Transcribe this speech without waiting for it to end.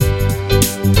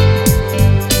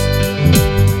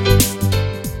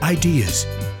ideas,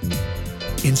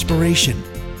 inspiration,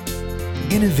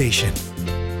 innovation.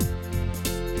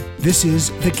 This is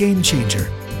The Game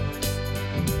Changer.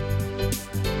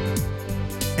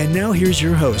 And now here's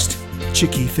your host,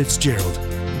 Chicky Fitzgerald.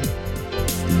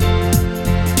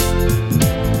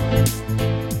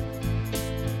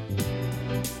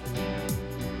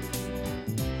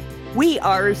 We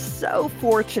are so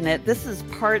fortunate. This is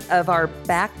part of our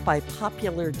Backed by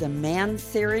Popular Demand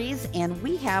series, and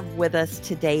we have with us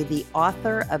today the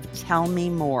author of Tell Me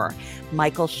More,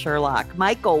 Michael Sherlock.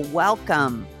 Michael,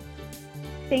 welcome.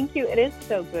 Thank you. It is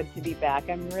so good to be back.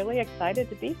 I'm really excited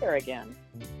to be here again.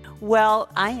 Well,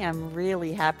 I am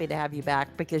really happy to have you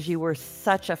back because you were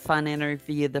such a fun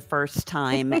interview the first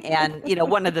time. And,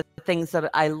 one of the things that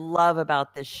I love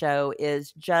about this show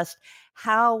is just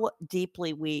how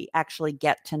deeply we actually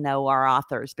get to know our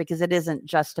authors, because it isn't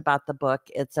just about the book,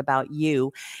 it's about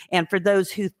you. And for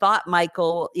those who thought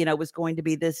Michael, was going to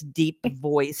be this deep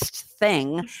voiced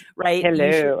thing, right?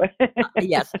 Hello.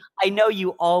 Yes, I know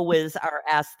you always are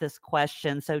asked this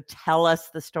question. So tell us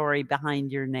the story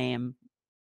behind your name.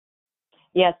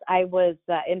 Yes, I was,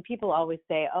 and people always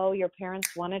say, oh, your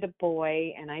parents wanted a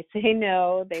boy. And I say,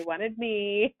 no, they wanted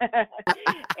me.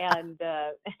 and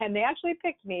they actually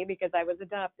picked me because I was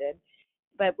adopted.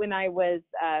 But when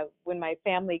my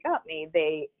family got me,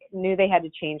 they knew they had to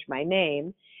change my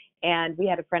name. And we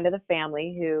had a friend of the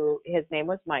family who, his name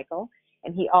was Michael.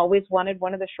 And he always wanted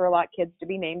one of the Sherlock kids to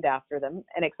be named after them.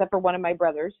 And except for one of my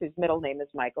brothers, whose middle name is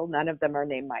Michael, none of them are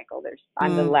named Michael.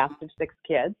 I'm the last of 6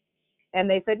 kids. And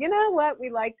they said, you know what,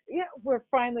 we're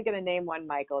finally going to name one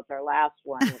Michael. It's our last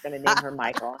one. We're going to name her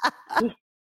Michael.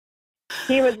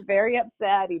 He was very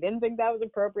upset. He didn't think that was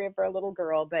appropriate for a little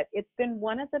girl, but it's been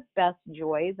one of the best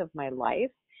joys of my life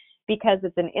because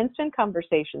it's an instant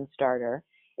conversation starter.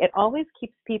 It always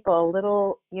keeps people a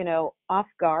little, off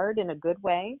guard in a good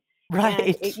way. Right.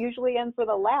 And it usually ends with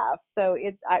a laugh. So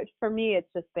for me, it's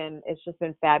just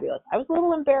been fabulous. I was a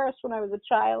little embarrassed when I was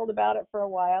a child about it for a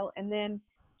while, and then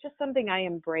just something I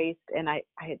embraced, and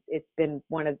it's been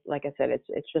one of, like I said,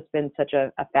 it's just been such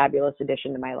a fabulous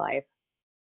addition to my life.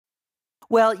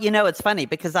 Well, it's funny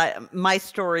because my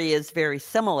story is very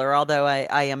similar, although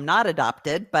I am not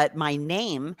adopted, but my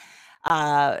name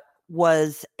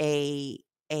was a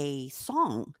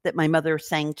song that my mother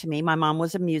sang to me. My mom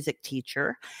was a music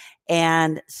teacher.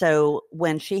 And so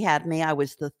when she had me, I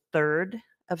was the third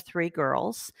of 3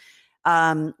 girls.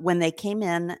 When they came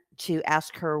in to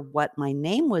ask her what my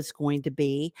name was going to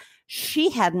be,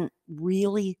 she hadn't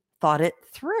really thought it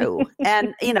through.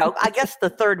 And, I guess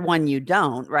the third one you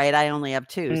don't, right? I only have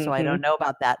 2, so I don't know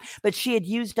about that. But she had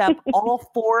used up all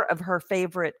 4 of her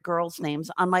favorite girls' names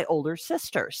on my older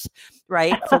sisters,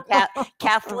 right? So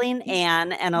Kathleen,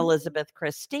 Anne, and Elizabeth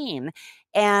Christine.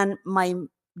 And my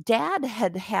dad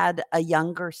had a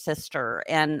younger sister,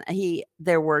 and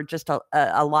there were just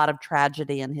a lot of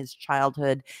tragedy in his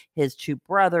childhood. His 2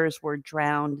 brothers were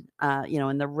drowned,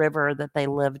 in the river that they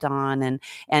lived on,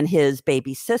 and his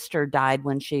baby sister died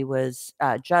when she was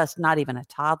just not even a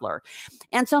toddler.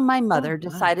 And so my mother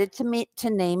decided to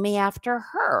name me after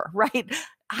her, right?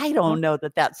 I don't know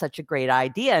that that's such a great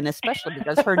idea, and especially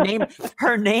because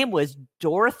her name was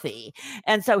Dorothy,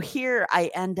 and so here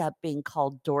I end up being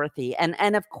called Dorothy, and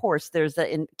of course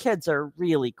kids are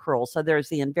really cruel, so there's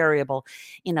the invariable,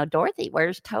 Dorothy,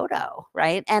 where's Toto,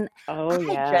 right? And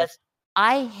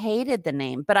I hated the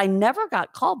name, but I never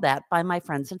got called that by my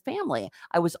friends and family.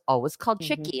 I was always called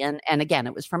Chicky. And again,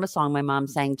 it was from a song my mom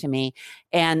sang to me.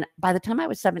 And by the time I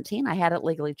was 17, I had it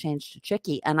legally changed to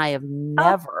Chicky. And I have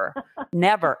never,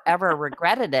 ever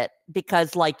regretted it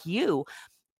because, like you,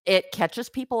 it catches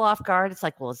people off guard. It's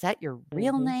like, well, is that your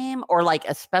real name? Or like,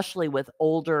 especially with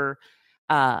older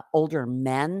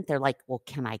men, they're like, well,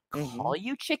 can I call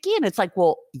you Chicky? And it's like,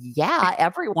 well, yeah,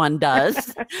 everyone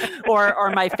does.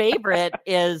 or my favorite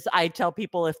is, I tell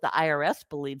people, if the IRS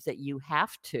believes that you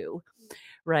have to,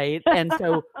 right? And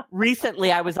so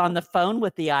recently I was on the phone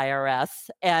with the IRS,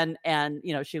 and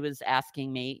she was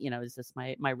asking me, is this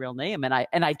my real name? And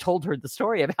I told her the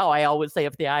story of how I always say,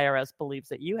 if the IRS believes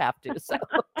that you have to. So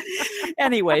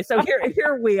anyway, so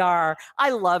here we are. I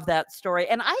love that story.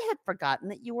 And I had forgotten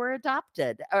that you were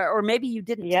adopted, or maybe you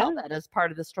didn't tell that as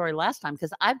part of the story last time,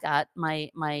 because I've got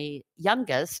my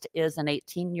youngest is an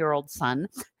 18-year-old son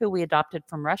who we adopted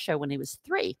from Russia when he was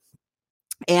 3.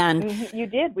 And we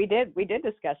did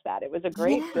discuss that. It was a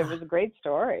great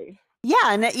story. Yeah.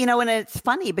 And, and it's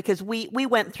funny because we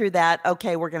went through that.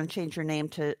 Okay, we're going to change your name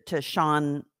to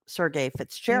Sean Sergei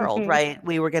Fitzgerald, right?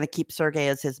 We were going to keep Sergei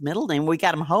as his middle name. We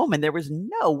got him home and there was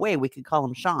no way we could call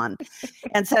him Sean.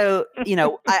 And so,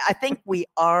 I think we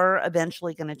are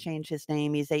eventually going to change his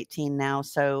name. He's 18 now.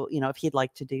 So, if he'd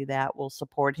like to do that, we'll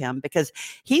support him, because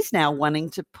he's now wanting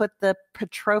to put the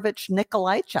Petrovich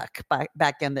Nikolaichuk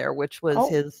back in there, which was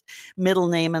his middle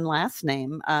name and last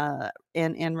name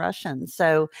in Russian.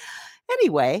 So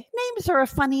anyway, names are a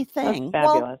funny thing. That's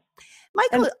fabulous. Well,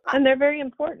 Michael, and they're very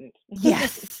important.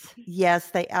 Yes,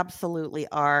 they absolutely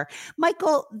are.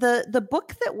 Michael, the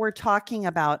book that we're talking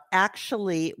about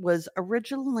actually was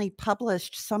originally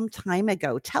published some time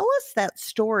ago. Tell us that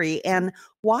story and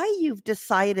why you've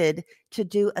decided to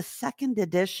do a second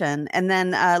edition. And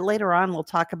then later on, we'll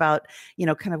talk about,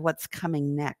 kind of what's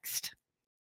coming next.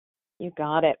 You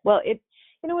got it. Well, it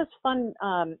was fun.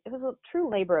 It was a true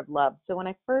labor of love. So when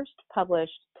I first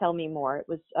published Tell Me More, it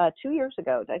was 2 years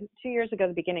ago,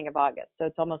 the beginning of August. So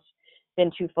it's almost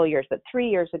been 2 full years, but 3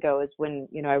 years ago is when,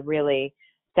 I really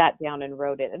sat down and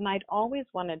wrote it. And I'd always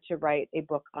wanted to write a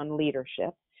book on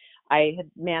leadership. I had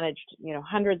managed,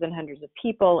 hundreds and hundreds of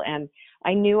people, and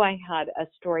I knew I had a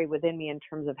story within me in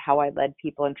terms of how I led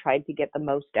people and tried to get the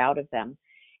most out of them.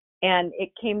 And it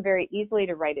came very easily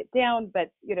to write it down, but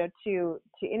to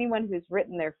anyone who's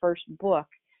written their first book,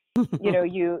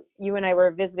 you and I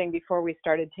were visiting before we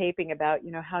started taping about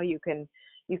how you can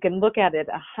look at it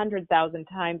 100,000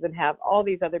 times and have all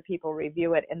these other people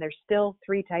review it, and there's still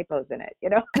 3 typos in it.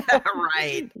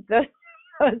 Right.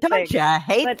 Don't you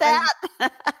hate that?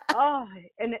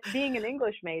 And being an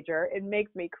English major, it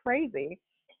makes me crazy.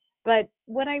 But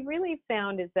what I really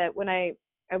found is that when I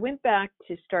went back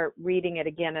to start reading it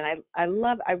again, and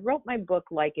I wrote my book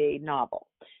like a novel.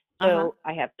 So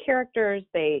I have characters,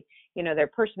 their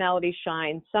personalities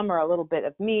shine. Some are a little bit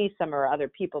of me, some are other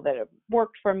people that have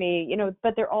worked for me,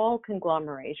 but they're all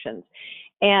conglomerations.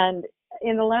 And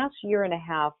in the last year and a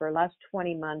half or last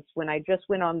 20 months, when I just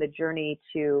went on the journey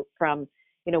from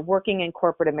working in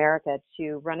corporate America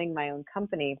to running my own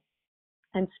company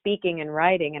and speaking and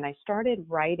writing, and I started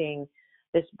writing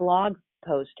this blog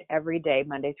post every day,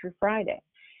 Monday through Friday.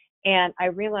 And I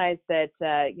realized that,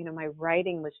 my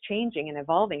writing was changing and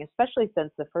evolving, especially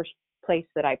since the first place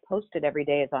that I posted every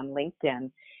day is on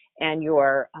LinkedIn, and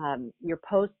your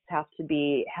posts have to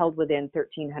be held within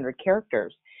 1,300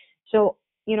 characters. So,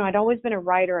 I'd always been a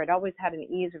writer. I'd always had an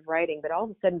ease of writing, but all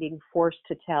of a sudden being forced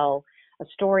to tell a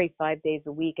story 5 days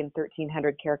a week in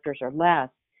 1,300 characters or less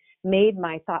made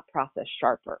my thought process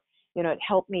sharper. It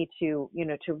helped me to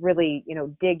really,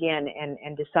 dig in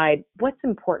and decide what's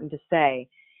important to say.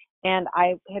 And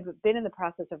I had been in the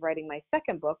process of writing my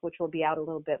second book, which will be out a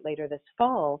little bit later this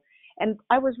fall. And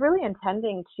I was really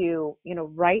intending to,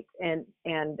 write and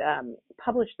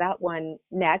publish that one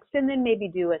next, and then maybe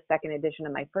do a second edition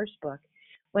of my first book.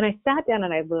 When I sat down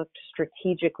and I looked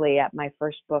strategically at my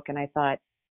first book, and I thought,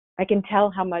 I can tell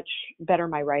how much better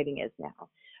my writing is now.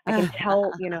 I can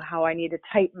tell, how I need to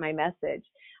tighten my message.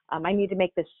 I need to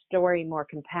make this story more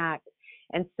compact.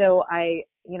 And so I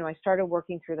started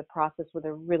working through the process with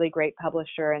a really great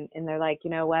publisher, and they're like, you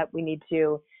know what, we need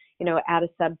to, add a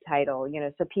subtitle,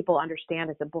 so people understand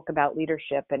it's a book about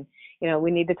leadership, and,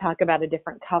 we need to talk about a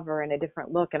different cover and a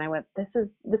different look. And I went, this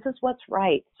is what's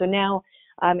right. So now,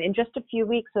 in just a few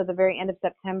weeks, so the very end of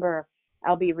September,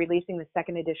 I'll be releasing the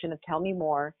second edition of Tell Me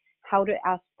More, How to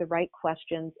Ask the Right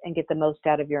Questions and Get the Most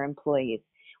Out of Your Employees,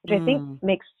 which I think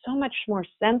makes so much more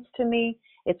sense to me.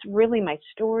 It's really my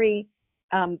story.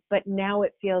 But now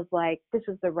it feels like this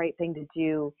is the right thing to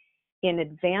do in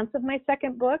advance of my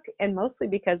second book, and mostly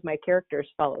because my characters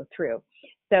follow through.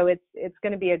 So it's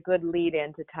going to be a good lead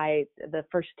in to tie the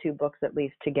first 2 books at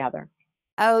least together.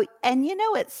 Oh, and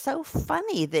it's so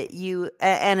funny that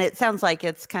and it sounds like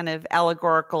it's kind of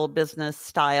allegorical business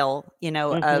style,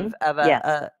 of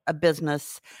a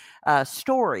business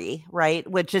story, right?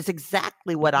 Which is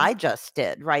exactly what I just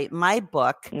did, right? My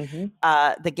book,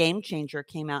 The Game Changer,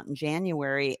 came out in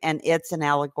January, and it's an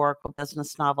allegorical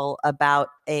business novel about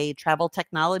a travel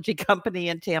technology company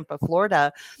in Tampa,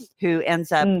 Florida, who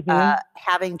ends up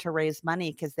having to raise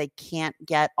money because they can't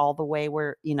get all the way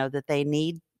where, that they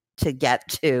need to get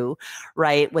to,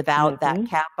 right, without that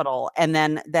capital. And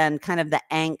then kind of the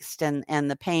angst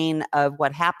and the pain of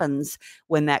what happens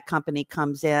when that company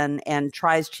comes in and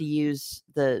tries to use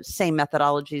the same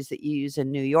methodologies that you use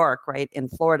in New York, right, in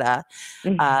Florida,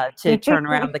 to turn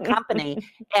around the company.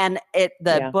 And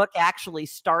the book actually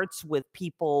starts with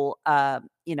people,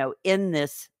 in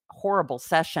this horrible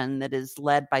session that is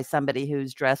led by somebody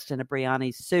who's dressed in a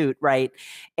Brioni suit, right?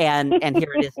 And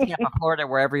here it is, Tampa, Florida,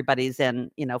 where everybody's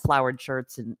in, flowered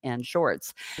shirts and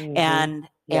shorts. And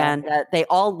they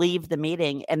all leave the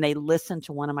meeting and they listen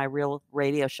to one of my real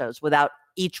radio shows without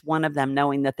each one of them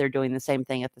knowing that they're doing the same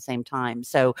thing at the same time.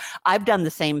 So I've done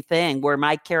the same thing where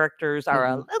my characters are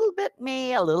a little bit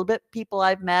me, a little bit people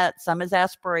I've met. Some is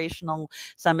aspirational,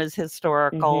 some is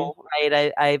historical,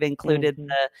 right? I've included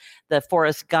the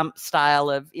Forrest Gump style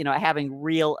of, having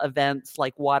real events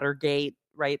like Watergate,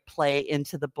 right, play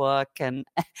into the book. And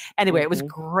anyway, it was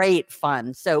great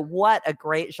fun. So what a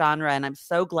great genre. And I'm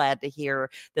so glad to hear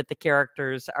that the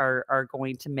characters are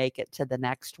going to make it to the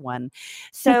next one.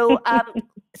 So,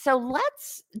 so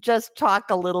let's just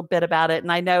talk a little bit about it.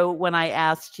 And I know when I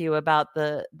asked you about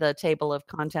the table of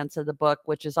contents of the book,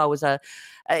 which is always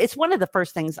it's one of the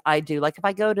first things I do. Like if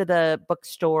I go to the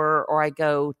bookstore or I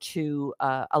go to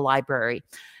a library,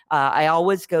 I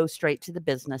always go straight to the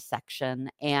business section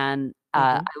and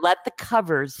I let the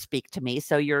covers speak to me.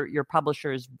 So your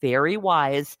publisher is very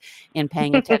wise in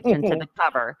paying attention to the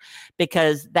cover,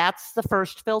 because that's the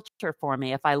first filter for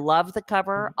me. If I love the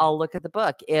cover, I'll look at the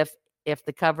book. If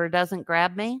the cover doesn't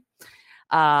grab me,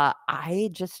 I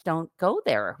just don't go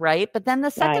there, right? But then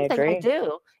the second thing I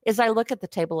do is I look at the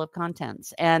table of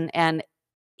contents, and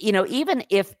even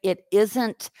if it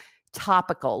isn't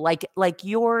topical, like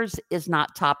yours is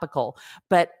not topical,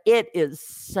 but it is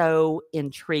so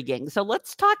intriguing. So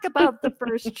let's talk about the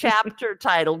first chapter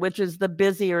title, which is The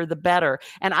Busier the Better.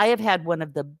 And I have had one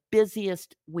of the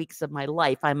busiest weeks of my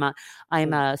life. I'm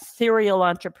a serial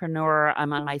entrepreneur.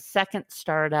 I'm on my second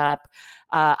startup.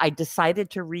 I decided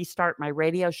to restart my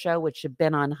radio show, which had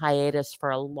been on hiatus for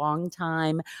a long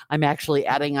time. I'm actually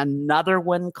adding another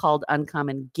one called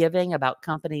Uncommon Giving, about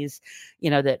companies,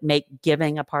 that make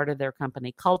giving a part of their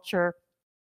company culture.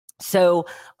 So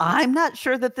I'm not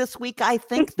sure that this week I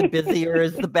think the busier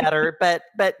is the better, but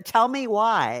tell me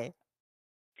why.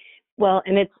 Well,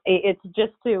 and it's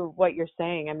just to what you're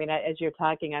saying. I mean, as you're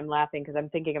talking, I'm laughing because I'm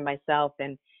thinking of myself,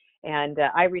 and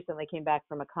I recently came back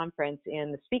from a conference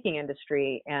in the speaking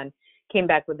industry and came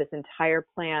back with this entire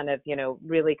plan of,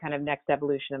 really kind of next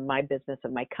evolution of my business,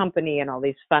 of my company, and all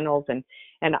these funnels. And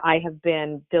I have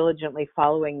been diligently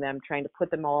following them, trying to put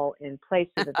them all in place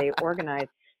so that they organize,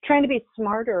 trying to be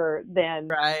smarter than,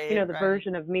 the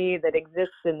version of me that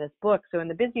exists in this book. So in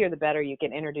The Busier the Better, you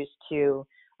get introduced to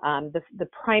the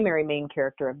primary main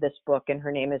character of this book, and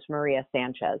her name is Maria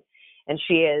Sanchez. And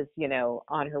she is,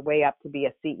 on her way up to be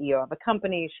a CEO of a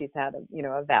company. She's had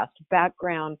a vast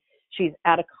background. She's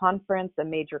at a conference, a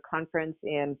major conference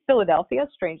in Philadelphia,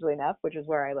 strangely enough, which is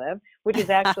where I live, which is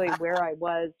actually where I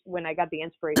was when I got the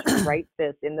inspiration to write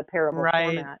this in the parable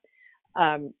format.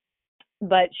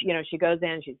 But, she goes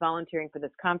in, she's volunteering for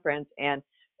this conference, and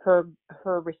her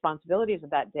responsibilities of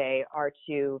that day are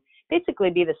to basically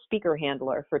be the speaker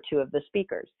handler for two of the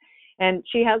speakers. And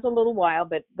she has a little while,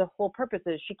 but the whole purpose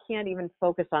is she can't even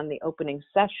focus on the opening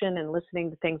session and listening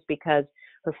to things because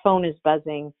her phone is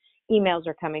buzzing, emails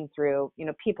are coming through,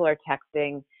 people are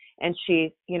texting, and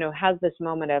she, has this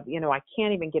moment of, I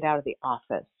can't even get out of the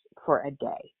office for a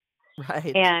day.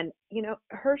 Right. And,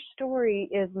 her story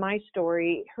is my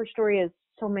story. Her story is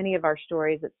so many of our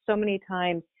stories. It's so many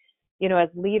times, as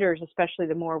leaders, especially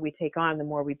the more we take on, the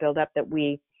more we build up, that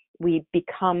we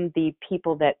become the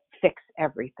people that fix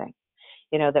everything.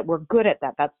 That we're good at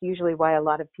that. That's usually why a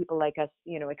lot of people like us,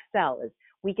 excel, is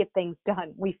we get things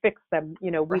done. We fix them,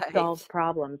 we solve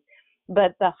problems.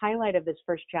 But the highlight of this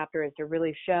first chapter is to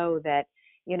really show that,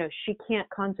 she can't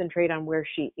concentrate on where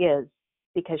she is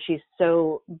because she's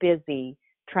so busy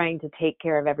trying to take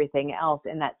care of everything else.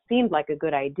 And that seemed like a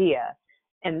good idea.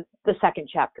 And the second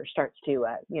chapter starts to,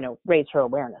 raise her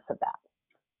awareness of that.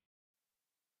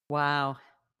 Wow.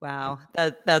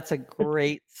 That's a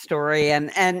great story.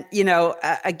 And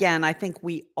again, I think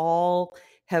we all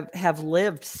have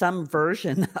lived some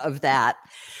version of that.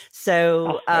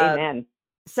 So, amen.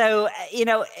 So,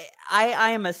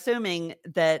 I am assuming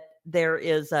that there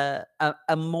is a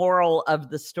moral of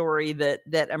the story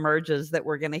that emerges that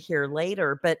we're going to hear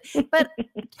later. But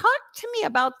talk to me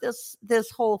about this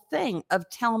whole thing of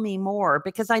tell me more,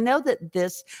 because I know that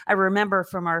I remember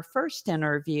from our first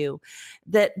interview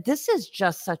that this is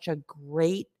just such a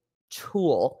great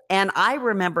tool. And I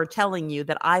remember telling you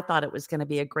that I thought it was going to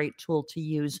be a great tool to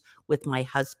use with my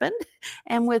husband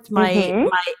and with my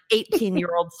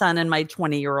 18-year-old son and my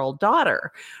 20-year-old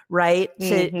daughter, right?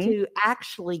 To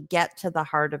actually get to the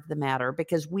heart of the matter,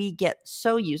 because we get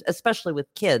so used, especially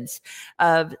with kids,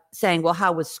 of saying, well,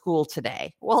 how was school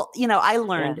today? Well, I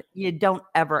learned you don't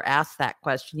ever ask that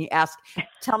question. You ask,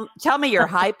 tell me your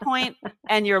high point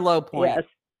and your low point. Yes.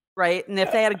 Right. And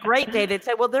if they had a great day, they'd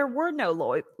say, well, there were no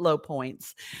low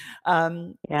points.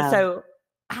 So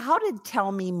how did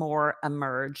Tell Me More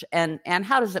emerge, and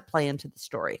how does it play into the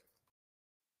story?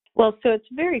 Well, so it's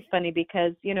very funny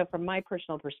because, from my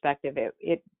personal perspective,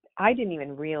 I didn't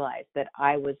even realize that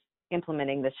I was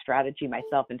implementing this strategy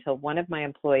myself until one of my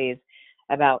employees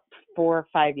about 4 or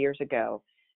 5 years ago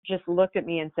just looked at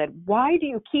me and said, "Why do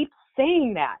you keep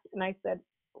saying that?" And I said,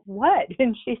 "What?"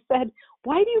 And she said,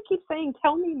 "Why do you keep saying,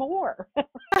 tell me more?"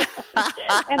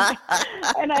 and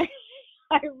I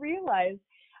realized,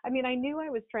 I knew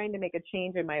I was trying to make a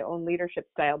change in my own leadership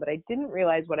style, but I didn't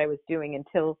realize what I was doing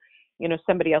until,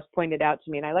 somebody else pointed out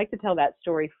to me. And I like to tell that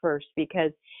story first,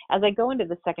 because as I go into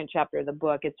the second chapter of the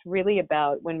book, it's really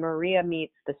about when Maria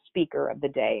meets the speaker of the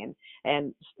day.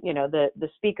 And the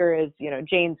speaker is,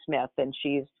 Jane Smith, and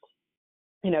she's,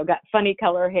 got funny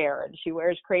color hair, and she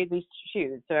wears crazy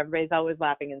shoes. So everybody's always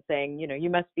laughing and saying, you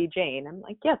must be Jane. I'm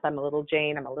like, yes, I'm a little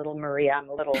Jane. I'm a little Maria. I'm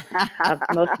a little of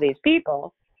most of these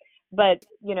people. But,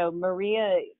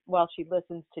 Maria, while she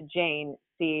listens to Jane,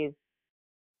 sees,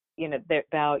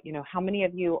 about, how many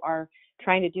of you are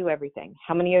trying to do everything?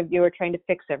 How many of you are trying to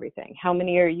fix everything? How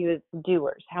many are you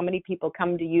doers? How many people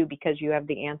come to you because you have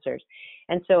the answers?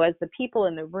 And so as the people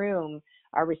in the room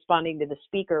are responding to the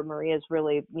speaker, Maria's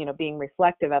really, being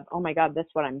reflective of, oh my God,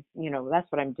 that's what I'm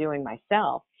doing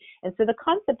myself. And so the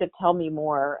concept of Tell Me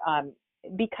More,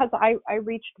 because I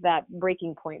reached that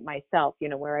breaking point myself,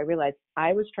 where I realized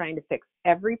I was trying to fix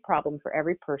every problem for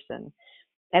every person.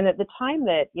 And at the time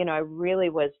that, I really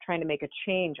was trying to make a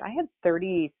change, I had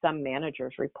 30 some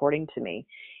managers reporting to me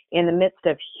in the midst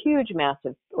of huge,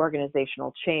 massive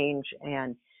organizational change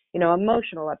and,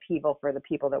 emotional upheaval for the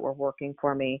people that were working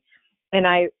for me. And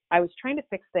I was trying to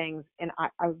fix things, and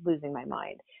I was losing my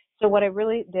mind. So what I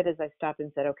really did is I stopped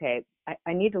and said, okay,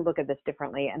 I need to look at this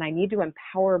differently, and I need to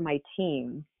empower my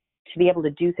team to be able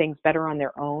to do things better on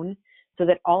their own, so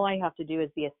that all I have to do is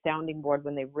be a sounding board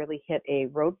when they really hit a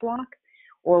roadblock,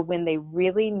 or when they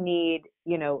really need,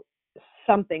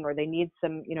 something, or they need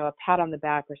some, a pat on the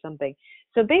back or something.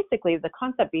 So basically the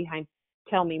concept behind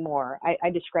Tell Me More, I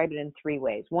describe it in 3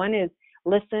 ways. One is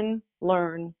listen,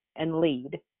 learn, and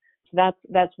lead. So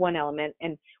that's one element.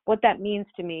 And what that means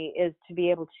to me is to be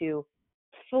able to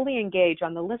fully engage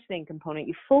on the listening component.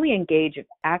 You fully engage in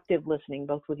active listening,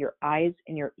 both with your eyes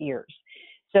and your ears.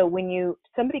 So when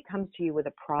somebody comes to you with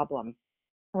a problem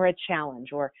or a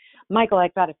challenge, or Michael,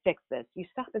 I've got to fix this, you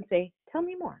stop and say, tell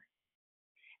me more.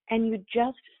 And you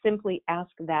just simply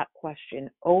ask that question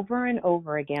over and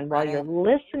over again while you're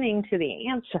listening to the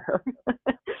answer,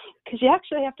 because you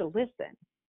actually have to listen.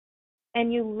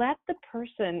 And you let the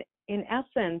person, in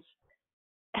essence,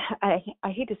 I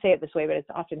hate to say it this way, but it's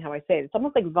often how I say it. It's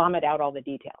almost like vomit out all the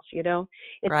details,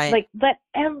 It's like let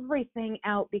everything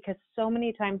out, because so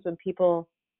many times when people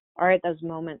are at those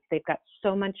moments, they've got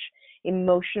so much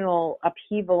emotional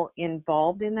upheaval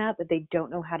involved in that they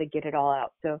don't know how to get it all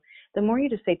out. So the more you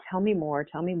just say, tell me more,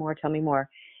 tell me more, tell me more,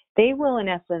 they will, in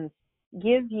essence,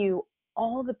 give you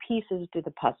all the pieces to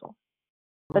the puzzle,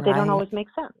 but they don't always make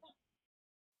sense.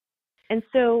 And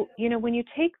so, when you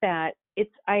take that,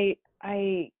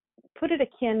 I put it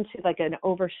akin to like an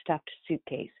overstuffed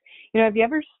suitcase. Have you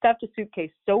ever stuffed a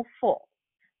suitcase so full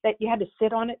that you had to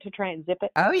sit on it to try and zip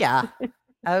it? Oh, yeah.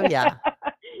 Oh, yeah.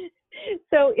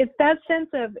 So it's that sense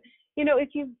of, if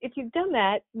you've done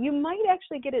that, you might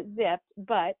actually get it zipped,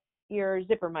 but your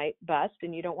zipper might bust,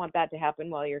 and you don't want that to happen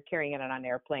while you're carrying it on an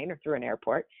airplane or through an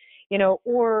airport,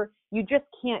 or you just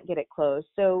can't get it closed.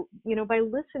 So, by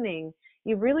listening,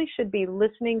 you really should be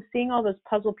listening, seeing all those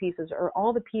puzzle pieces or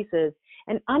all the pieces,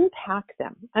 and unpack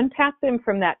them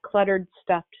from that cluttered,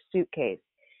 stuffed suitcase,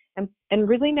 and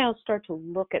really now start to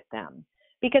look at them.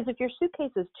 Because if your suitcase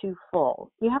is too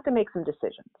full, you have to make some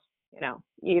decisions. You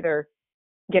either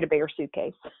get a bigger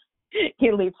suitcase,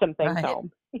 you leave some things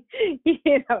home, you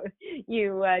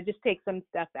just take some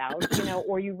stuff out,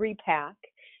 or you repack.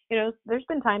 There's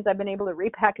been times I've been able to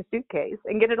repack a suitcase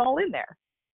and get it all in there.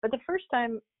 But the first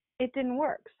time it didn't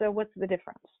work. So what's the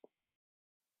difference?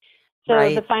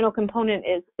 So the final component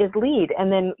is lead.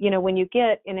 And then, when you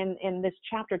get in this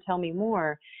chapter, Tell Me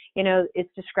More, it's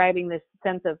describing this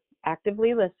sense of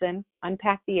actively listen,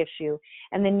 unpack the issue,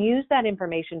 and then use that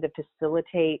information to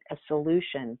facilitate a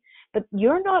solution. But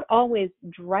you're not always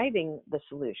driving the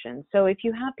solution. So if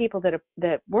you have people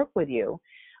that work with you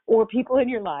or people in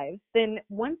your lives, then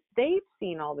once they've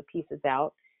seen all the pieces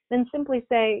out, then simply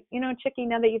say, Chicky,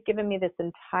 now that you've given me this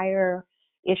entire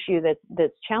issue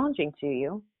that's challenging to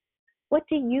you, what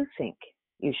do you think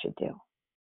you should do?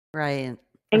 Right.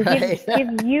 And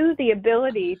give you the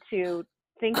ability to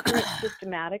think through it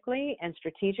systematically and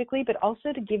strategically, but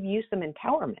also to give you some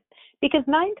empowerment. Because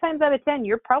 9 times out of 10,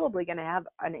 you're probably going to have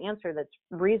an answer that's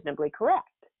reasonably correct.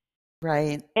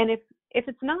 Right. And if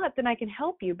it's not, then I can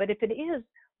help you. But if it is,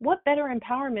 what better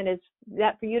empowerment is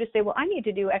that for you to say, well, I need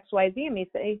to do X, Y, Z, and me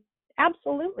say,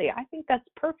 absolutely, I think that's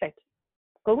perfect.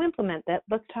 Go implement that.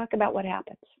 Let's talk about what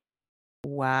happens.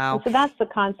 Wow. And so that's the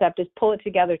concept, is pull it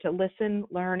together to listen,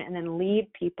 learn, and then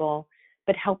lead people,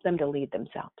 but help them to lead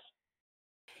themselves.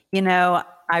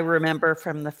 I remember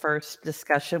from the first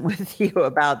discussion with you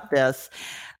about this,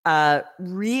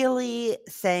 really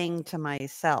saying to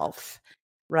myself,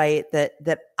 right,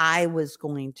 that I was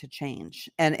going to change.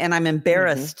 And I'm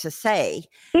embarrassed to say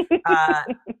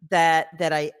that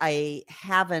I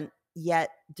haven't yet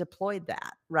deployed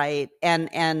that, right?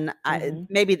 And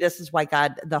maybe this is why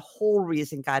the whole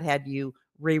reason God had you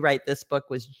rewrite this book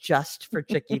was just for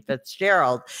Chicky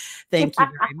Fitzgerald. Thank you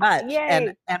very much.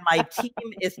 And my team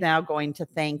is now going to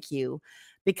thank you,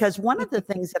 because one of the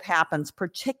things that happens,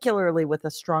 particularly with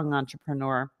a strong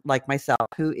entrepreneur like myself,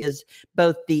 who is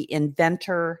both the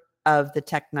inventor of the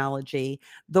technology,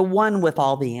 the one with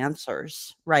all the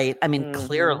answers, right? I mean,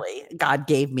 clearly God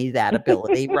gave me that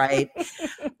ability, right?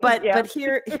 But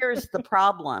here's the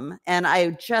problem. And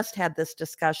I just had this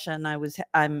discussion.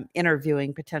 I'm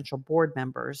interviewing potential board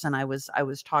members, and I was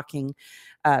talking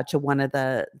to one of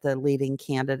the leading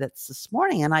candidates this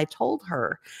morning, and I told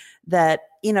her that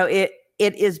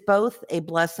it is both a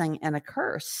blessing and a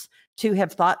curse to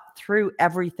have thought through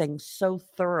everything so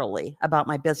thoroughly about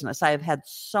my business. I have had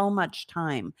so much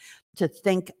time to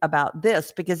think about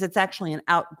this, because it's actually an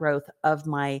outgrowth of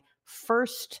my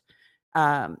first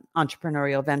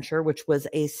entrepreneurial venture, which was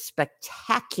a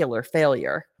spectacular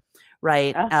failure,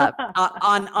 right?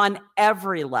 On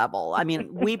every level. I mean,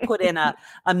 we put in $1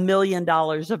 million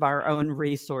of our own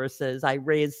resources. I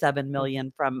raised $7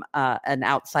 million from an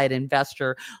outside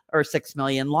investor, or $6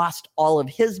 million, lost all of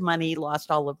his money, lost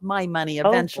all of my money,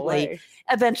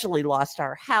 eventually lost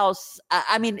our house.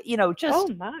 I mean,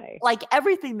 just like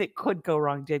everything that could go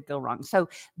wrong did go wrong. So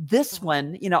this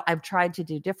one, I've tried to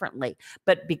do differently,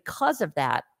 but because of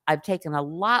that, I've taken a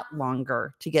lot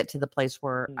longer to get to the place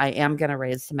where I am going to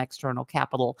raise some external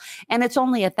capital. And it's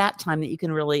only at that time that you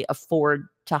can really afford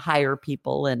to hire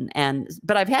people.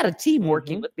 But I've had a team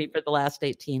working with me for the last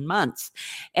 18 months.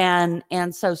 And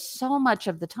so much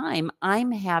of the time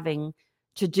I'm having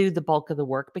to do the bulk of the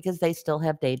work, because they still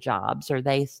have day jobs, or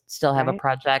they still have a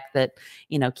project that,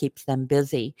 keeps them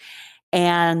busy.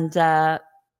 And,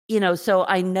 so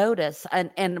I notice,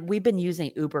 and we've been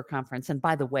using Uber Conference. And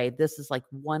by the way, this is like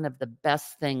one of the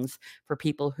best things for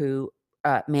people who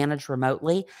manage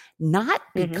remotely, not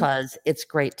because it's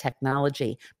great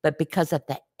technology, but because at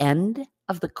the end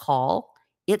of the call,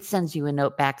 it sends you a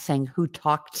note back saying who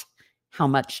talked how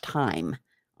much time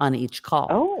on each call.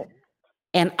 Oh.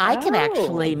 And I can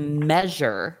actually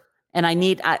measure, and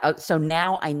so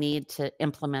now I need to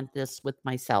implement this with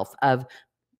myself, of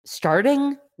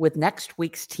starting with next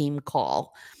week's team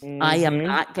call. I am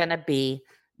not going to be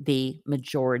the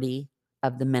majority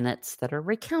of the minutes that are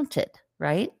recounted,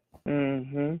 right?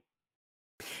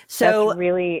 So that's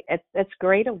really, it's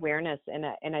great awareness, and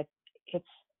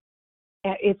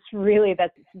it's really,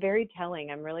 that's very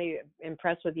telling. I'm really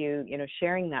impressed with you,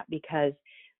 sharing that, because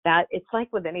that, it's like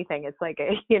with anything, it's like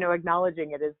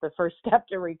acknowledging it is the first step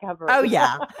to recovery. Oh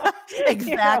yeah,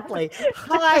 exactly.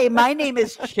 Hi, my name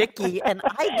is Chicky, and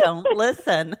I don't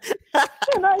listen.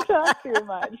 And I talk too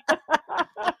much.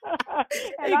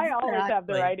 And I always have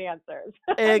the right answers.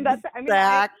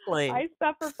 Exactly. I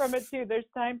suffer from it too. There's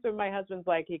times when my husband's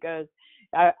like, he goes,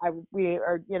 we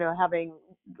are, having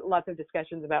lots of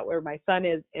discussions about where my son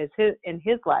is in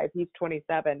his life. He's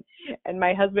 27, and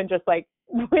my husband just like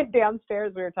went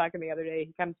downstairs. We were talking the other day.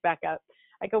 He comes back up.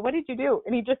 I go, "What did you do?"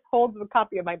 And he just holds a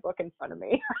copy of my book in front of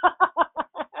me.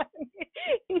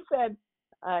 He said,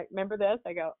 "Remember this?"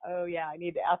 I go, "Oh yeah, I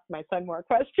need to ask my son more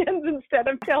questions instead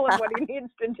of tell him what he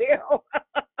needs to do."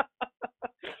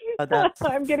 Oh, that's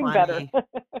I'm getting funny. better.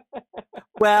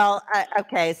 Well,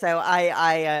 okay. So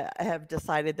I have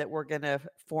decided that we're going to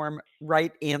form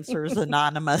Right Answers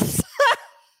Anonymous.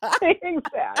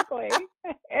 Exactly.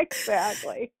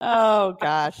 Exactly. Oh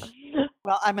gosh.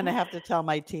 Well, I'm going to have to tell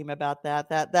my team about that.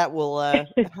 That will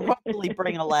hopefully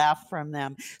bring a laugh from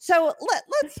them. So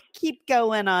let's keep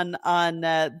going on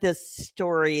this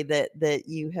story that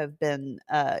you have been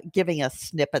giving us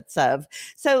snippets of.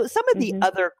 So some of the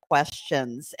other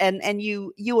questions, and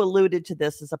you alluded to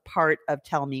this as a part of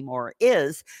Tell Me More,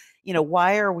 is,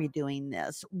 why are we doing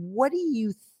this? What do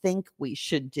you think we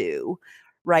should do,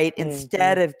 right?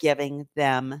 Instead of giving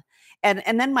them.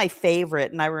 And then my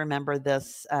favorite, and I remember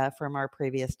this from our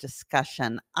previous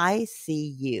discussion,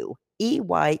 ICU,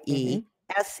 EYESEEYOU.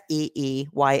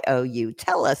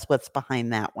 Tell us what's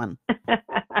behind that one.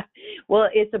 Well,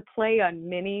 it's a play on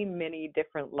many, many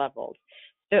different levels.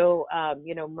 So,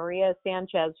 Maria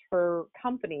Sanchez, her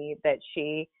company that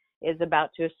she is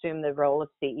about to assume the role of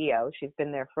CEO, she's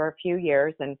been there for a few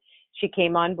years, and she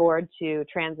came on board to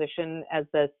transition as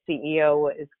the CEO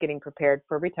is getting prepared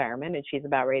for retirement, and she's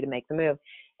about ready to make the move.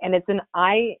 And it's an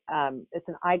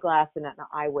eyeglass and an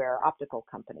eyewear optical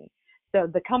company. So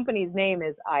the company's name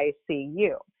is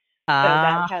ICU. So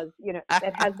that has,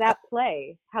 it has that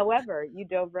play. However, you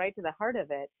dove right to the heart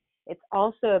of it. It's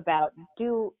also about,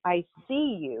 do I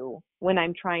see you when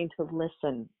I'm trying to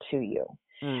listen to you?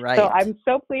 Right. So I'm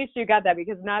so pleased you got that,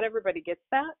 because not everybody gets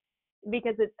that.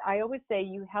 Because I always say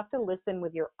you have to listen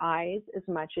with your eyes as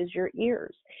much as your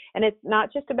ears. And it's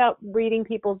not just about reading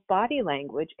people's body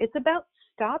language. It's about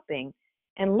stopping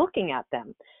and looking at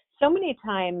them. So many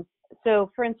times,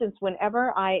 so for instance,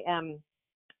 whenever I am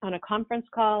on a conference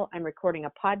call, I'm recording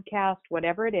a podcast,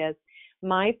 whatever it is,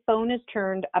 my phone is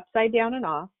turned upside down and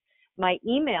off. My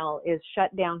email is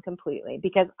shut down completely,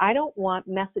 because I don't want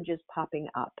messages popping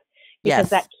up. Because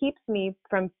that keeps me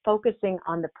from focusing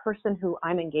on the person who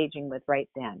I'm engaging with right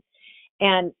then.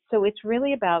 And so it's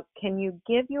really about, can you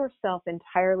give yourself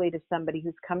entirely to somebody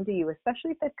who's come to you,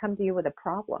 especially if they've come to you with a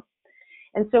problem?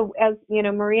 And so as,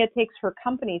 Maria takes her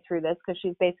company through this, because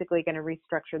she's basically going to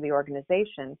restructure the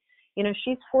organization,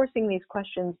 she's forcing these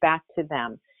questions back to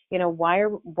them.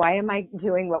 Why am I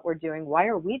doing what we're doing? Why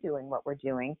are we doing what we're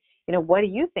doing? What do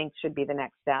you think should be the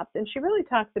next steps? And she really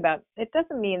talks about, it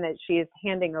doesn't mean that she is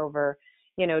handing over,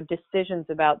 decisions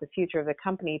about the future of the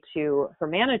company to her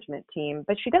management team,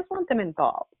 but she does want them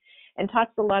involved, and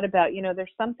talks a lot about,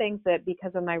 there's some things that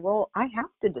because of my role, I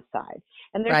have to decide.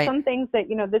 And there's some things that,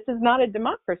 this is not a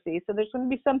democracy. So there's going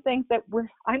to be some things that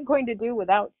I'm going to do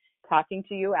without talking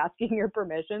to you, asking your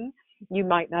permission. You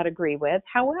might not agree with.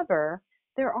 However,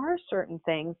 there are certain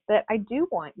things that I do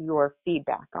want your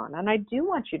feedback on, and I do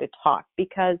want you to talk,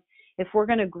 because if we're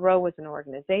going to grow as an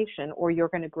organization, or you're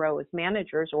going to grow as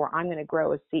managers, or I'm going to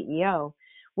grow as CEO,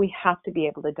 we have to be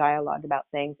able to dialogue about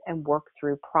things and work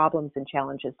through problems and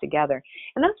challenges together.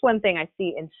 And that's one thing I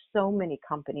see in so many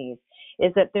companies,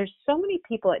 is that there's so many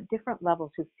people at different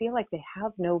levels who feel like they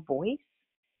have no voice.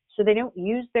 So they don't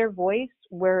use their voice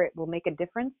where it will make a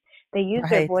difference. They use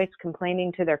their voice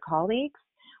complaining to their colleagues,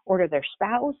 or to their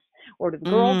spouse, or to the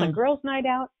girls on girls' night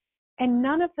out. And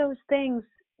none of those things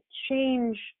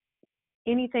change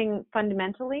anything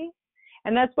fundamentally.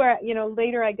 And that's where,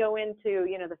 later I go into,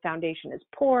 the foundation is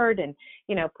poured, and,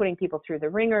 putting people through the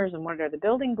ringers, and what are the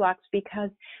building blocks, because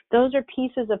those are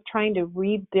pieces of trying to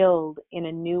rebuild in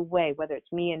a new way, whether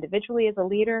it's me individually as a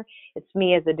leader, it's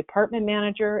me as a department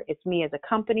manager, it's me as a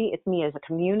company, it's me as a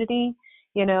community,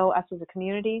 us as a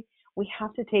community. We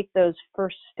have to take those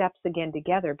first steps again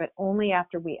together, but only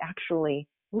after we actually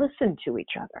listen to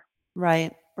each other.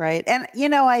 Right. And,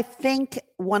 I think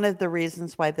one of the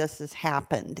reasons why this has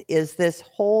happened is this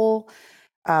whole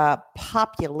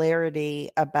popularity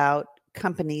about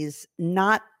companies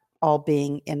not all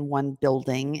being in one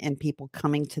building and people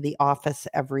coming to the office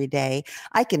every day.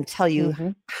 I can tell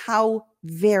you how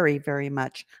very, very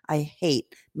much I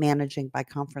hate managing by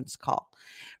conference call,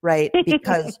 right?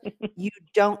 Because you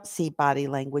don't see body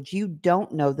language. You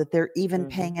don't know that they're even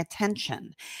paying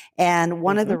attention. And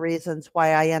one of the reasons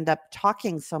why I end up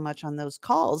talking so much on those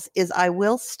calls is I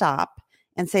will stop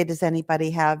and say, does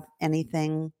anybody have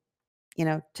anything,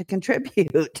 to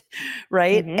contribute?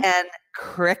 Right. And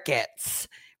crickets,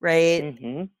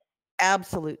 right?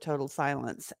 Absolute total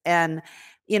silence. And,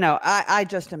 I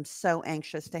just am so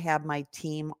anxious to have my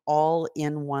team all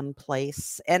in one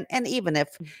place. And even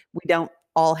if we don't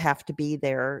all have to be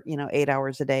there, 8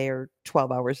 hours a day or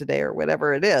 12 hours a day or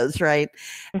whatever it is, right?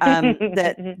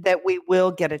 That we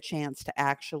will get a chance to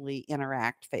actually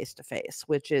interact face to face,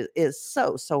 which is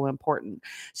so, so important.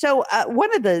 So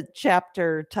one of the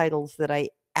chapter titles that I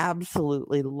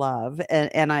absolutely love.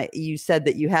 And you said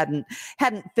that you hadn't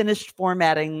finished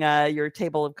formatting your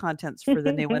table of contents for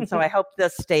the new one. So I hope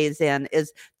this stays in.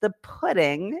 Is the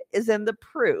pudding is in the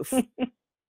proof.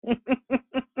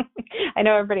 I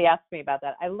know everybody asks me about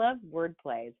that. I love word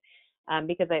plays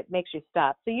because it makes you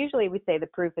stop. So usually we say the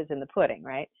proof is in the pudding,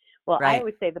 right? Well, I Right.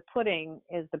 always say the pudding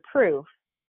is the proof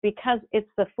because it's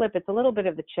the flip. It's a little bit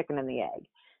of the chicken and the egg.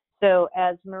 So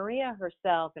as Maria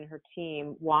herself and her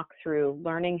team walk through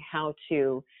learning how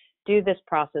to do this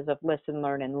process of listen,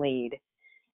 learn, and lead,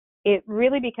 it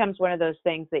really becomes one of those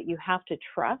things that you have to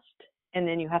trust and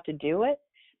then you have to do it.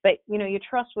 But, you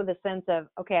trust with a sense of,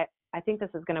 okay, I think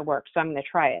this is going to work, so I'm going to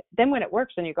try it. Then when it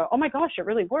works and you go, oh my gosh, it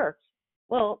really works.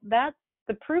 Well, that's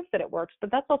the proof that it works,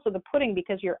 but that's also the pudding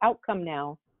because your outcome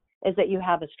now is that you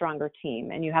have a stronger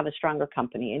team and you have a stronger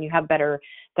company and you have better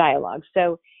dialogue.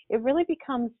 So it really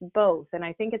becomes both. And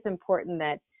I think it's important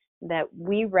that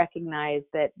we recognize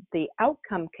that the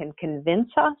outcome can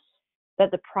convince us that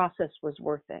the process was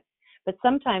worth it. But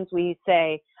sometimes we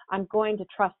say, I'm going to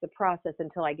trust the process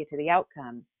until I get to the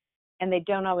outcome. And they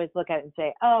don't always look at it and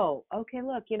say, oh, okay,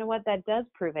 look, you know what? That does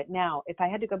prove it. Now, if I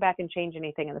had to go back and change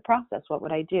anything in the process, what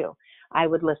would I do? I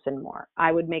would listen more.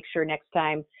 I would make sure next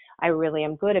time I really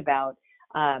am good about,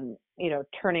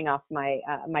 turning off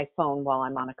my phone while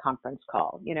I'm on a conference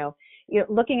call.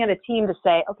 Looking at a team to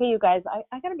say, okay, you guys,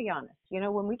 I got to be honest.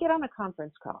 When we get on a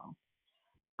conference call,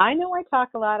 I know I talk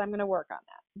a lot. I'm going to work on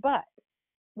that. But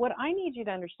what I need you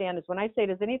to understand is when I say,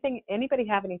 does anybody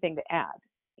have anything to add?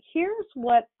 Here's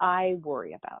what I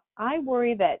worry about. I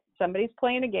worry that somebody's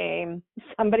playing a game,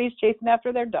 somebody's chasing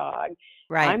after their dog.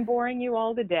 Right. I'm boring you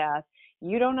all to death.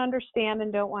 You don't understand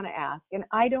and don't want to ask. And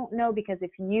I don't know because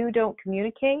if you don't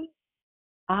communicate,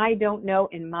 I don't know.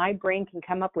 And my brain can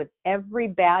come up with every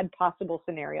bad possible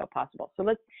scenario possible. So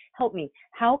let's help me.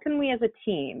 How can we as a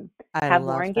team have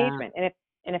more engagement? That.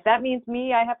 And if that means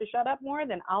me, I have to shut up more,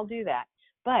 then I'll do that.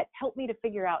 But help me to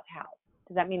figure out how.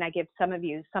 Does that mean I give some of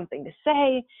you something to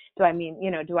say? Do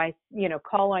I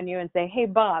call on you and say, hey,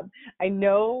 Bob, I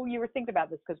know you were thinking about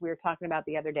this because we were talking about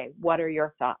the other day. What are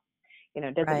your thoughts?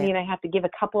 Does it mean I have to give a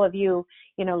couple of you,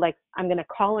 like I'm going to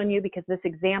call on you because this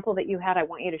example that you had, I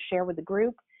want you to share with the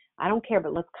group. I don't care,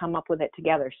 but let's come up with it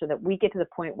together so that we get to the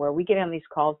point where we get on these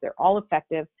calls. They're all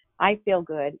effective. I feel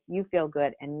good. You feel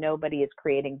good. And nobody is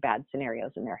creating bad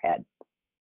scenarios in their head.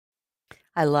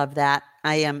 I love that.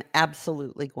 I am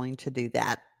absolutely going to do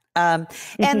that. And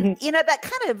that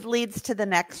kind of leads to the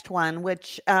next one,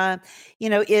 which,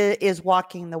 is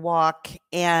walking the walk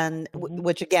and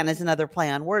which again is another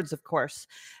play on words, of course,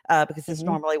 because it's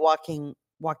normally walking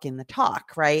the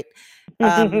talk. Right.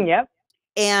 Yep.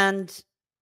 And,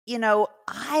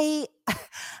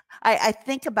 I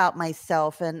think about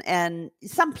myself and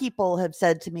some people have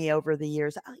said to me over the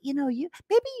years, oh,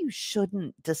 maybe you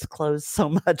shouldn't disclose so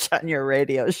much on your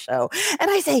radio show.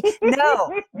 And I say,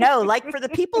 no, like for the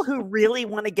people who really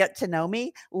want to get to know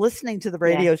me, listening to the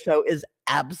radio show is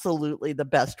absolutely the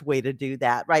best way to do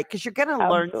that, right? Because you're going to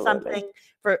learn something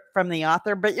from the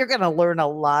author, but you're going to learn a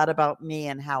lot about me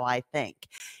and how I think.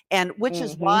 And which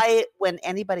is why when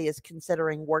anybody is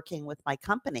considering working with my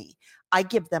company, I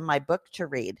give them my book to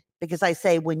read because I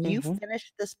say, when you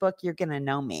finish this book, you're going to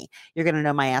know me. You're going to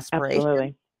know my aspirations.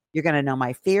 Absolutely. You're going to know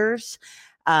my fears.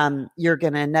 You're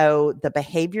going to know the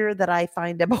behavior that I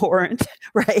find abhorrent,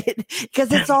 right?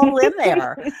 Because it's all in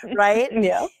there, right?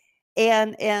 Yeah.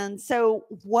 And so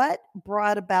what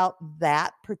brought about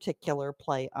that particular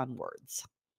play on words?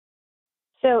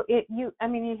 So you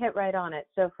hit right on it.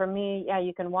 So for me,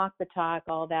 you can walk the talk,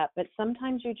 all that, but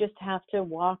sometimes you just have to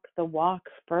walk the walk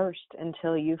first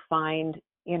until you find,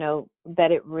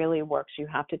 that it really works. You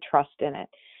have to trust in it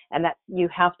and that you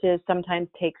have to sometimes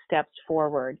take steps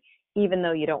forward, even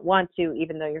though you don't want to,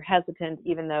 even though you're hesitant,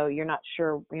 even though you're not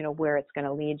sure, where it's going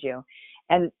to lead you.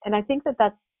 And I think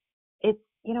that's it's,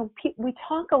 we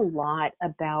talk a lot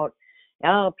about,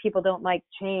 oh, people don't like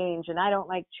change and I don't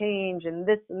like change and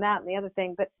this and that and the other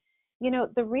thing. But,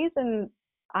 the reason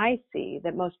I see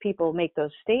that most people make those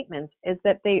statements is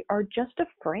that they are just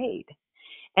afraid.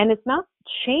 And it's not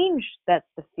change that's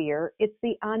the fear, it's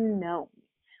the unknown.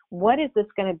 What is this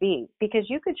going to be? Because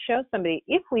you could show somebody,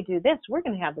 if we do this, we're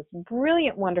going to have this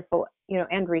brilliant, wonderful,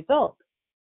 end result.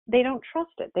 They don't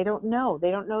trust it. They don't know.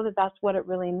 They don't know that that's what it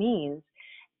really means.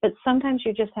 But sometimes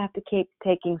you just have to keep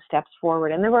taking steps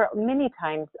forward. And there were many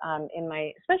times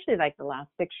especially like the last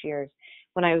 6 years,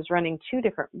 when I was running 2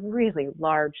 different really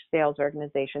large sales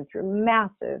organizations through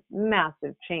massive,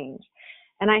 massive change.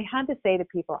 And I had to say to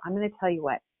people, I'm going to tell you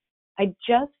what, I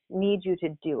just need you to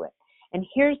do it. And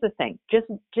here's the thing, just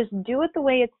do it the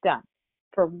way it's done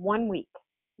for 1 week.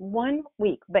 1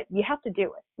 week, but you have to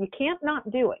do it. You can't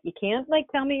not do it. You can't like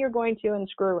tell me you're going to and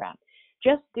screw around.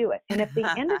 Just do it. And at the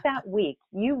end of that week,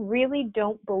 you really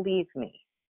don't believe me,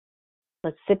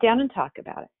 let's sit down and talk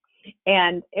about it.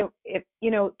 And if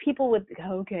people would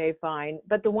go, okay, fine.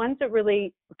 But the ones that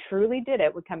really truly did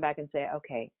it would come back and say,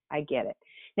 okay, I get it.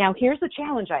 Now here's the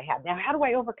challenge I have. Now, how do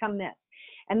I overcome this?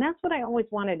 And that's what I always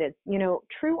wanted is,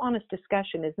 true honest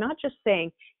discussion is not just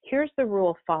saying, here's the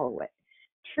rule, follow it.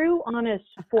 True honest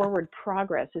forward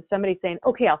progress is somebody saying,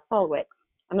 okay, I'll follow it.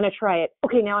 I'm going to try it.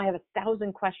 Okay, now I have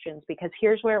 1,000 questions because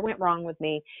here's where it went wrong with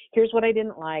me. Here's what I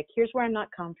didn't like. Here's where I'm not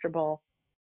comfortable.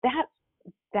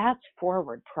 That's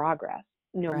forward progress,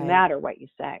 no matter what you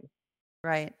say.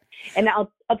 Right. And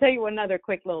I'll tell you one other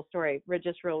quick little story,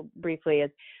 just real briefly.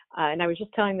 Is and I was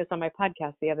just telling this on my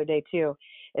podcast the other day too.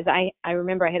 Is I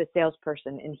remember I had a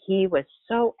salesperson and he was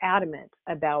so adamant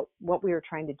about what we were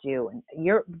trying to do, and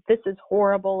this is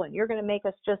horrible, and you're going to make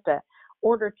us just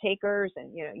order takers,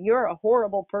 and you're a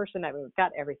horrible person. I mean, we've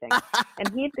got everything. And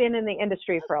he'd been in the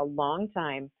industry for a long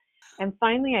time. And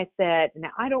finally I said,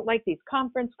 now I don't like these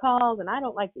conference calls and I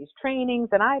don't like these trainings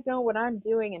and I know what I'm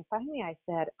doing. And finally I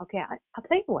said, okay, I'll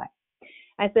tell you what.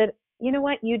 I said, you know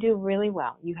what? You do really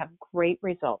well. You have great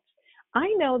results. I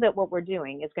know that what we're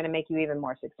doing is going to make you even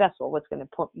more successful. What's going to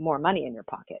put more money in your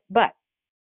pocket. But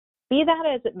be that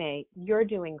as it may, you're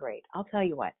doing great. I'll tell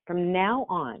you what, from now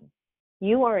on,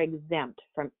 you are exempt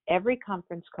from every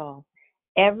conference call,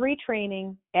 every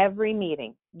training, every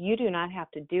meeting. You do not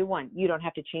have to do one. You don't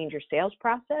have to change your sales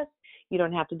process. You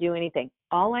don't have to do anything.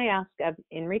 All I ask of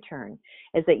in return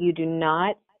is that you do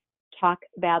not talk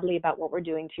badly about what we're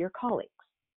doing to your colleagues.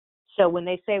 So when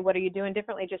they say, what are you doing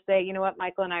differently? Just say, you know what,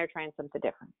 Michael and I are trying something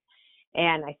different.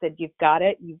 And I said, you've got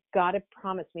to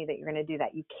promise me that you're going to do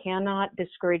that. You cannot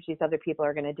discourage these other people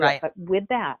are going to do it. But with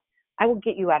that, I will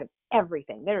get you out of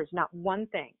everything. There's not one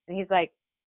thing. And he's like,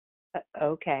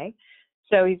 okay.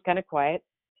 So he's kind of quiet.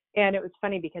 And it was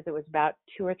funny because it was about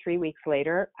 2 or 3 weeks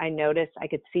later, I noticed I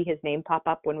could see his name pop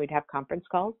up when we'd have conference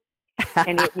calls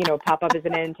and pop up as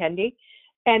an attendee.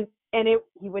 And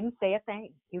he wouldn't say a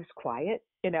thing. He was quiet,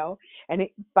 and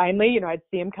finally, I'd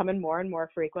see him coming more and more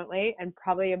frequently. And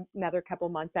probably another couple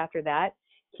months after that,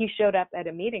 he showed up at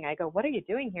a meeting. I go, what are you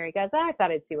doing here? He goes, I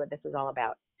thought I'd see what this is all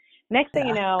about. Next thing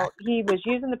you know, he was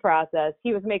using the process.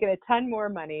 He was making a ton more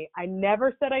money. I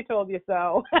never said I told you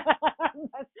so.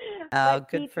 but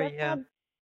good for you.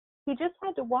 He just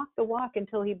had to walk the walk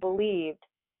until he believed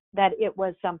that it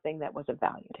was something that was of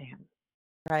value to him.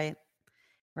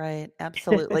 Right.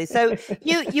 Absolutely. So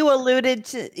you alluded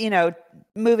to,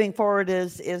 moving forward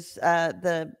is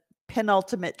the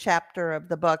penultimate chapter of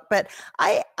the book, but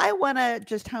I want to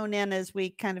just hone in as we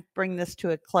kind of bring this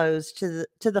to a close to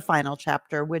the final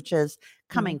chapter, which is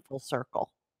coming full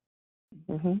circle.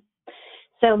 Mm-hmm.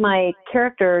 So my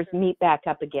characters meet back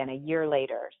up again a year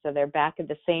later. So they're back at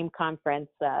the same conference.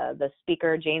 The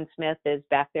speaker, Jane Smith, is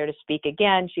back there to speak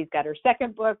again. She's got her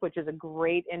second book, which is a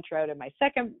great intro to my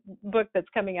second book that's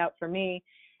coming out for me.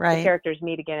 Right. The characters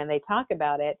meet again and they talk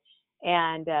about it.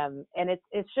 And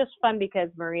it's just fun because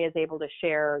Maria is able to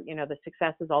share, the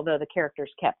successes, although the characters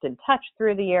kept in touch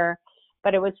through the year.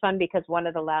 But it was fun because one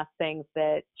of the last things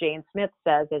that Jane Smith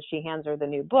says as she hands her the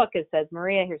new book is says,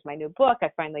 Maria, here's my new book. I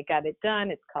finally got it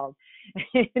done. It's called,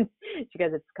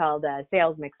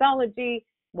 Sales Mixology,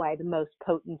 Why the Most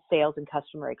Potent Sales and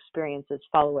Customer Experiences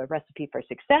Follow a Recipe for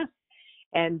Success.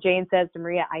 And Jane says to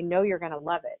Maria, I know you're going to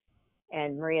love it.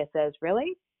 And Maria says,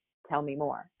 really? Tell me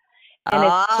more. And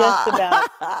it's just about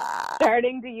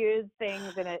starting to use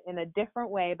things in a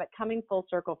different way, but coming full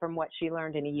circle from what she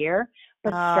learned in a year, but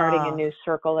starting a new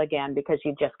circle again because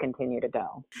you just continue to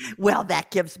go. Well, that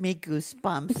gives me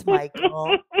goosebumps,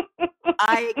 Michael.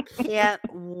 I can't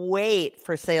wait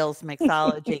for Sales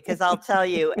Mixology because I'll tell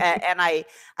you, and I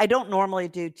don't normally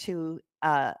do two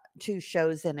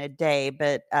shows in a day,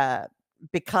 but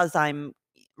because I'm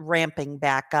ramping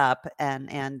back up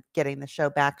and getting the show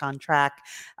back on track,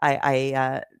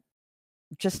 I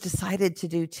just decided to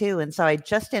do 2. And so I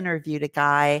just interviewed a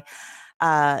guy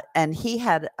and he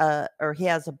has a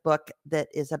book that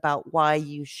is about why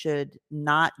you should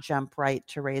not jump right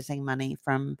to raising money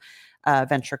from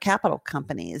venture capital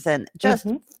companies, and just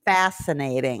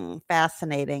fascinating.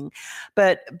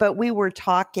 But we were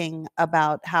talking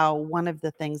about how one of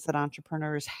the things that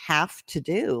entrepreneurs have to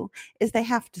do is they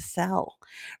have to sell,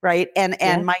 right?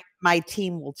 And my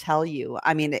team will tell you,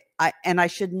 I mean, I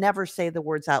should never say the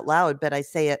words out loud, but I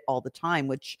say it all the time,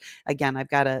 which again, I've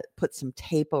got to put some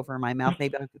tape over my mouth.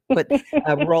 Maybe I could put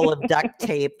a roll of duct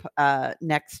tape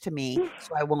next to me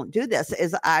so I won't do this.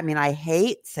 I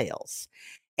hate sales.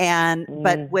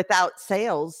 But without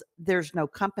sales, there's no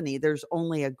company. There's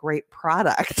only a great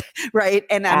product, right?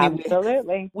 And I mean,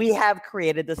 absolutely, we have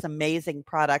created this amazing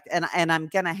product, and I'm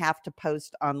gonna have to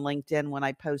post on LinkedIn when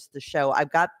I post the show.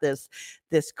 I've got this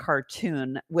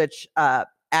cartoon which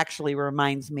actually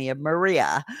reminds me of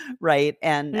Maria, right?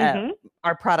 And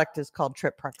our product is called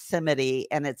Trip Proximity,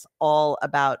 and it's all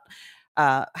about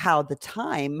how the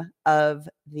time of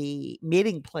the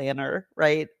meeting planner,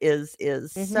 right, is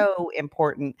so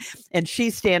important. And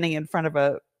she's standing in front of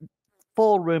a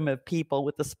full room of people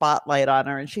with the spotlight on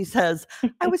her. And she says,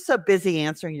 I was so busy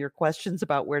answering your questions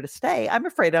about where to stay. I'm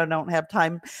afraid I don't have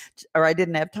time I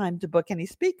didn't have time to book any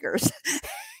speakers.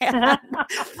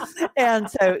 and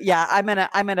so, yeah, I'm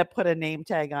going to put a name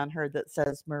tag on her that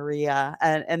says Maria.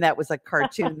 And that was a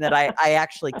cartoon that I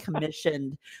actually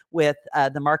commissioned with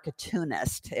the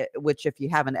Marketunist, which if you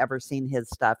haven't ever seen his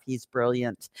stuff, he's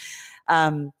brilliant.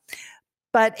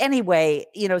 But anyway,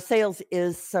 sales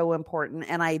is so important,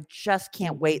 and I just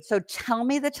can't wait. So tell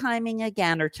me the timing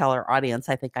again, or tell our audience.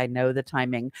 I think I know the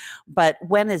timing, but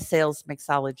when is Sales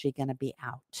Mixology going to be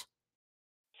out?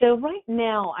 So right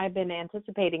now, I've been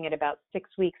anticipating it about 6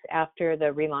 weeks after the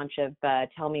relaunch of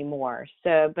Tell Me More.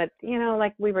 So, but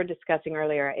like we were discussing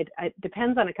earlier, it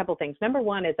depends on a couple things. Number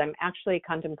one is I'm actually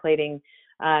contemplating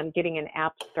getting an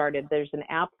app started. There's an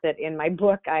app that in my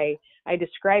book I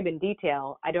describe in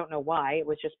detail. I don't know why. It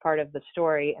was just part of the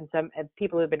story. And some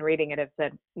people who've been reading it have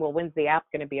said, well, when's the app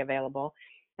going to be available?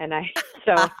 And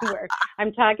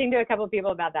I'm talking to a couple of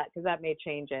people about that because that may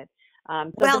change it.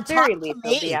 So well, at the very least,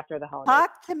 it'll be after the holidays.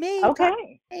 Talk to me.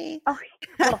 Okay.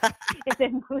 Well,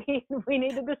 then we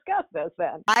need to discuss this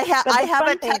then. I have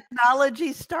a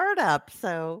technology startup,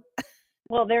 so.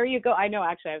 Well, there you go. I know,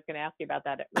 actually, I was going to ask you about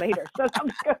that later, so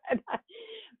that's good.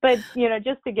 But,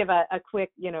 just to give a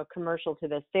quick, commercial to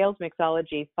this, Sales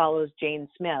Mixology follows Jane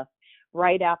Smith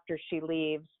right after she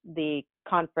leaves the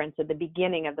conference at the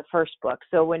beginning of the first book.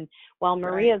 So while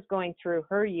Maria's going through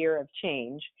her year of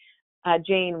change,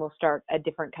 Jane will start a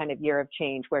different kind of year of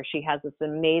change where she has this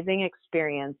amazing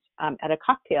experience at a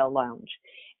cocktail lounge.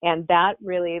 And that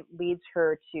really leads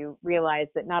her to realize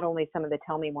that not only some of the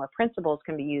Tell Me More principles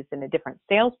can be used in a different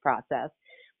sales process,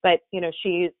 but,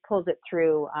 she pulls it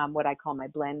through what I call my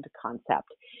blend concept.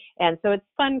 And so it's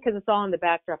fun because it's all in the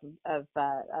backdrop of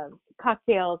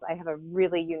cocktails. I have a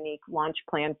really unique launch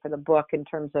plan for the book in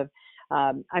terms of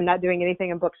I'm not doing anything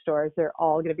in bookstores. They're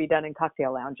all going to be done in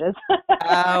cocktail lounges.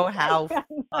 Oh, how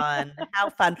fun. How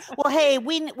fun. Well, hey,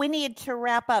 we need to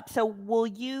wrap up. So will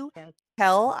you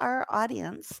tell our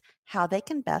audience how they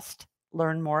can best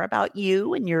learn more about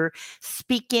you and your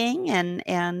speaking and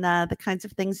the kinds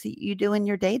of things that you do in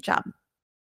your day job?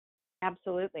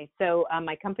 Absolutely. So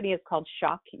my company is called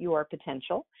Shock Your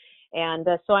Potential. And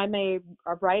so I'm a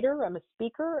writer, I'm a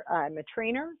speaker, I'm a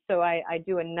trainer. So I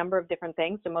do a number of different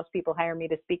things. So most people hire me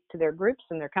to speak to their groups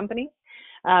and their companies.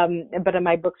 But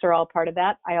my books are all part of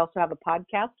that. I also have a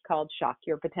podcast called Shock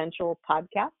Your Potential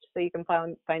Podcast. So you can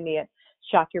find me at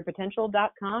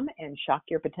shockyourpotential.com and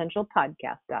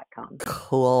shockyourpotentialpodcast.com.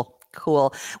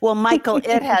 Cool. Well, Michael,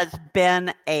 it has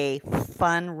been a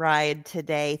fun ride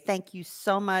today. Thank you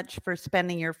so much for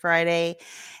spending your Friday.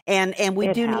 And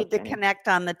we do need to connect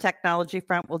on the technology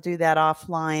front. We'll do that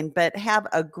offline, but have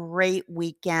a great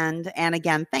weekend. And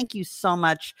again, thank you so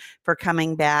much for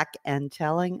coming back and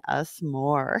telling us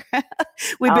more.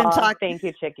 We've been talking. Thank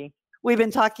you, Chicky. We've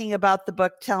been talking about the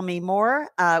book, Tell Me More,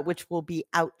 which will be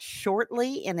out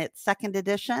shortly in its second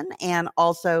edition. And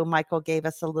also Michael gave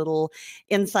us a little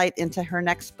insight into her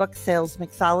next book, Sales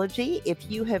Mixology. If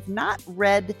you have not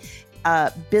read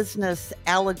business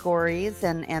allegories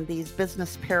and these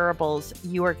business parables,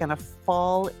 you are going to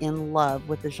fall in love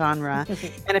with the genre.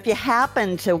 And if you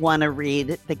happen to want to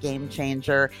read The Game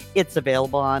Changer, it's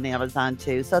available on Amazon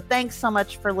too. So thanks so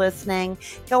much for listening.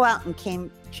 Go out and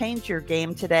change your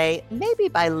game today, maybe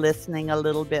by listening a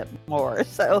little bit more.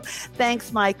 So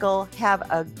thanks, Michael. Have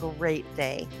a great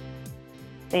day.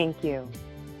 Thank you.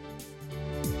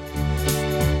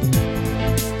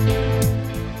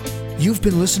 You've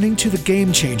been listening to The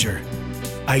Game Changer.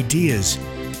 Ideas,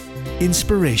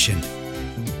 inspiration,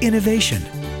 innovation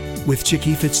with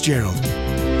Chicky Fitzgerald.